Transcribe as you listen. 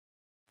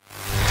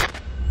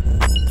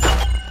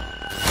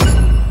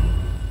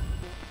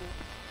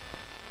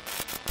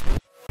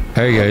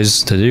Hi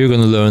guys, today you're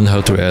gonna learn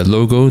how to add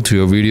logo to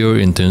your video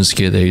in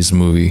TunesKit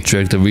AceMovi.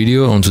 Drag the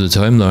video onto the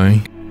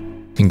timeline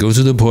and go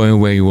to the point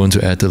where you want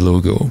to add the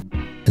logo,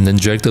 and then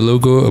drag the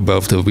logo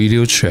above the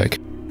video track.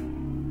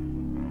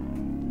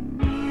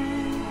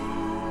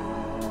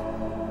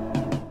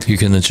 You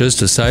can adjust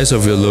the size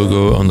of your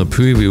logo on the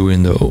preview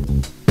window.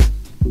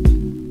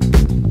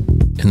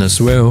 And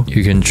as well,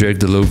 you can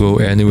drag the logo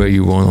anywhere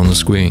you want on the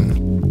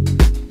screen.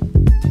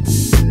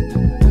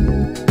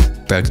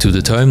 Back to the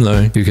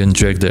timeline, you can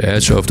drag the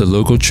edge of the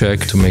logo track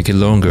to make it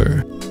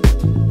longer.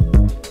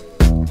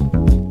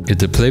 Hit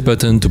the play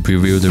button to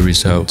preview the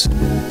result.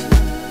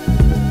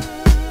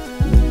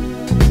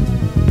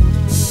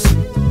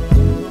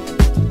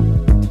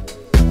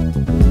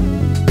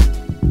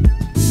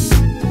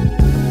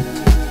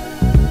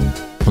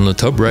 On the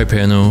top right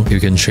panel, you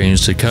can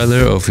change the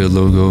color of your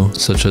logo,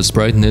 such as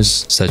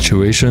brightness,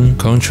 saturation,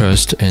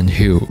 contrast, and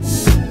hue.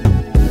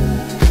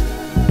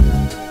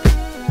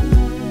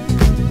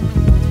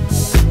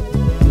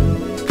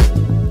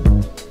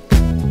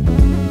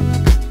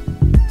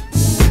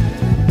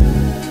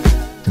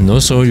 And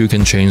also, you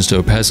can change the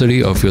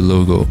opacity of your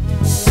logo.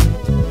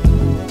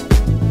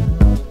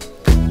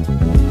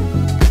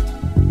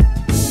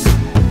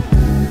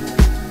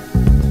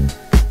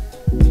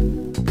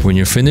 When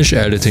you're finished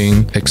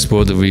editing,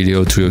 export the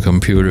video to your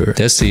computer.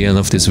 That's the end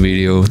of this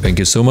video. Thank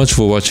you so much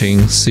for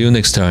watching. See you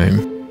next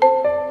time.